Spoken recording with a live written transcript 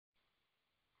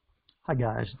Hi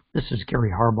guys, this is Gary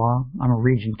Harbaugh. I'm a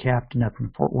region captain up in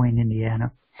Fort Wayne,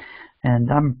 Indiana,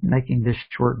 and I'm making this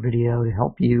short video to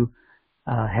help you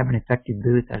have an effective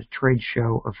booth at a trade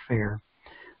show or fair.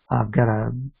 I've got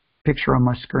a picture on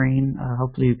my screen.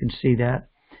 Hopefully you can see that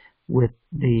with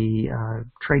the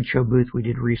trade show booth we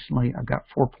did recently. I've got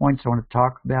 4 points I want to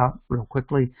talk about real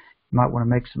quickly. You might want to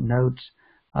make some notes.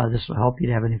 This will help you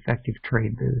to have an effective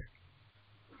trade booth.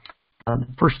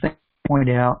 The first thing to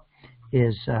point out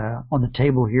is on the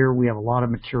table here we have a lot of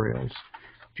materials.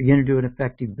 If you're going to do an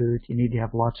effective booth, you need to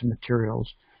have lots of materials.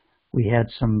 We had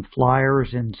some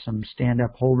flyers and some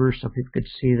stand-up holders so people could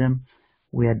see them.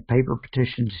 We had paper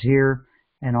petitions here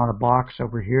and on a box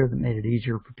over here that made it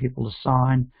easier for people to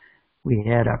sign. We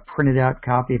had a printed out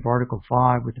copy of Article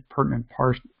 5 with the pertinent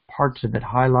parts of it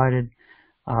highlighted,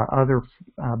 other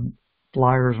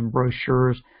flyers and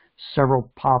brochures,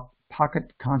 several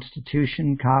pocket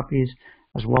Constitution copies,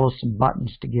 as well as some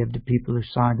buttons to give to people who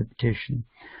signed the petition.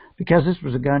 Because this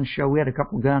was a gun show, we had a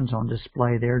couple of guns on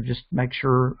display there just to make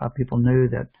sure people knew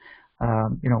that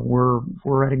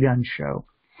we're at a gun show.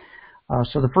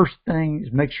 So the first thing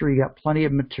is make sure you got plenty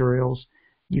of materials.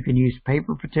 You can use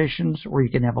paper petitions or you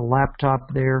can have a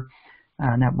laptop there,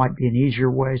 and that might be an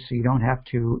easier way so you don't have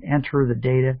to enter the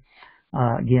data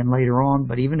again later on.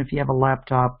 But even if you have a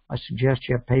laptop, I suggest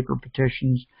you have paper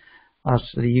petitions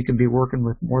so that you can be working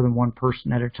with more than one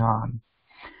person at a time.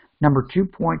 Number 2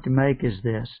 point to make is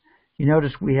this. You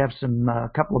notice we have a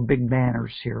couple of big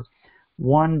banners here.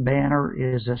 One banner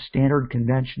is a standard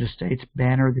convention of states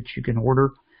banner that you can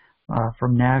order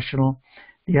from National.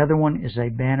 The other one is a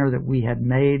banner that we had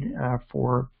made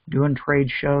for doing trade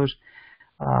shows.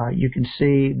 You can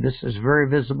see this is very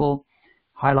visible.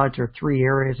 Highlights are 3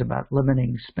 areas about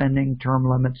limiting spending, term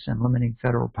limits, and limiting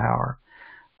federal power.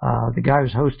 The guy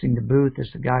who's hosting the booth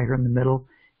is the guy here in the middle.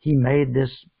 He made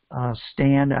this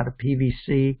stand out of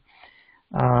PVC.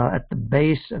 At the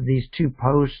base of these 2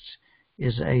 posts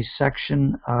is a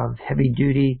section of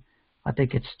heavy-duty, I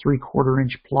think it's 3/4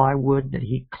 inch plywood that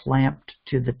he clamped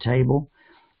to the table.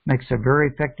 Makes a very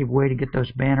effective way to get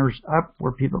those banners up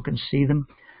where people can see them.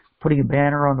 Putting a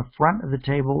banner on the front of the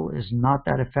table is not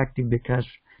that effective because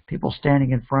people standing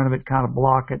in front of it kind of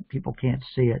block it. People can't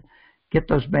see it. Get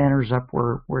those banners up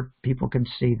where people can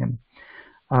see them.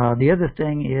 The other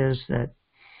thing is that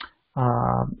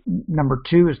number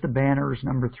 2 is the banners.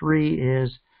 Number 3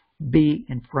 is be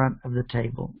in front of the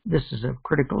table. This is of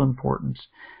critical importance.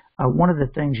 One of the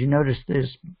things you notice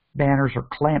is banners are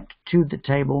clamped to the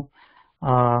table.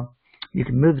 You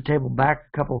can move the table back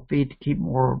a couple of feet to keep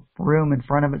more room in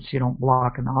front of it so you don't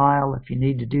block an aisle if you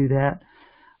need to do that.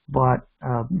 But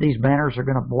these banners are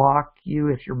going to block you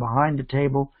if you're behind the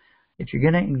table. If you're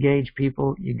going to engage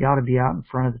people, you got to be out in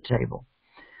front of the table.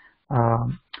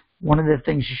 One of the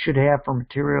things you should have for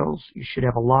materials, you should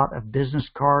have a lot of business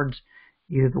cards,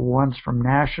 either the ones from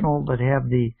National that have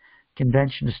the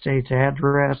Convention of States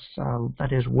address,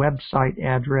 that is website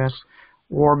address,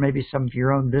 or maybe some of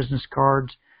your own business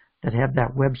cards that have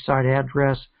that website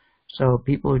address. So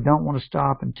people who don't want to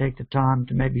stop and take the time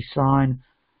to maybe sign,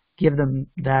 give them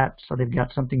that so they've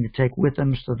got something to take with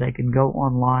them so they can go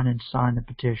online and sign the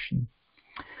petition.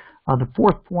 The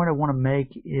 4th point I want to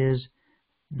make is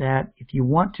that if you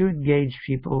want to engage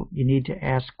people, you need to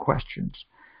ask questions.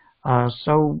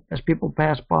 So as people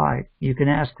pass by, you can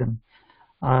ask them,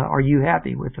 are you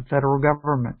happy with the federal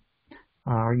government?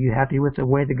 Are you happy with the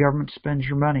way the government spends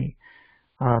your money?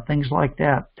 Things like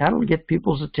that. That'll get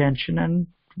people's attention, and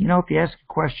if you ask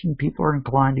a question, people are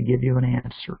inclined to give you an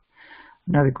answer.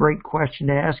 Another great question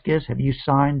to ask is, have you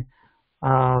signed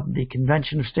the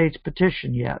Convention of States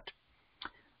petition yet?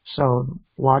 So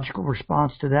logical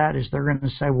response to that is they're going to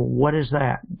say, well, what is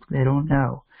that? They don't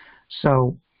know.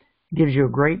 So it gives you a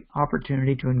great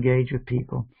opportunity to engage with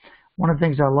people. One of the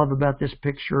things I love about this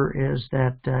picture is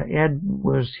that Ed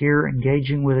was here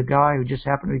engaging with a guy who just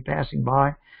happened to be passing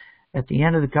by. At the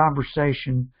end of the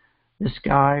conversation, this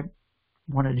guy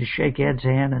wanted to shake Ed's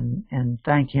hand and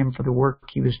thank him for the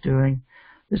work he was doing.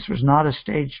 This was not a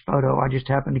staged photo. I just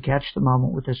happened to catch the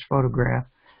moment with this photograph.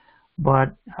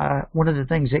 But one of the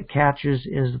things it catches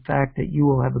is the fact that you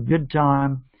will have a good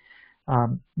time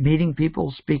meeting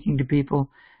people, speaking to people,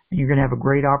 and you're going to have a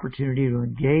great opportunity to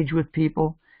engage with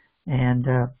people and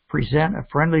present a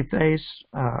friendly face,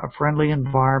 a friendly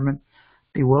environment.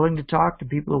 Be willing to talk to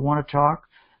people who want to talk.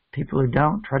 People who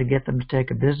don't, try to get them to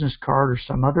take a business card or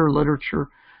some other literature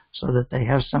so that they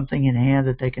have something in hand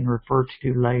that they can refer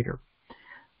to later.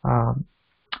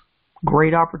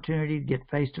 Great opportunity to get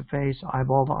face-to-face,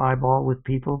 eyeball to eyeball with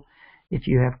people. If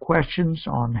you have questions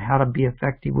on how to be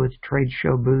effective with a trade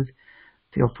show booth,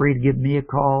 feel free to give me a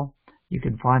call. You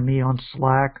can find me on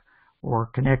Slack or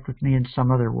connect with me in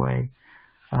some other way.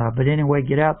 But anyway,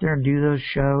 get out there and do those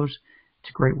shows. It's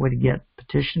a great way to get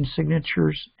petition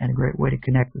signatures and a great way to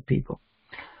connect with people.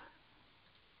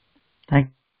 Thank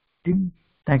you.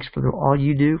 Thanks for all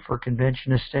you do for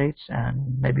Convention Estates,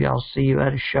 and maybe I'll see you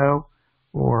at a show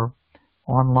or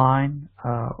online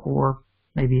or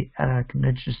maybe at a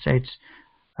Convention Estates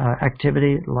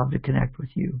activity. I'd love to connect with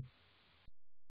you.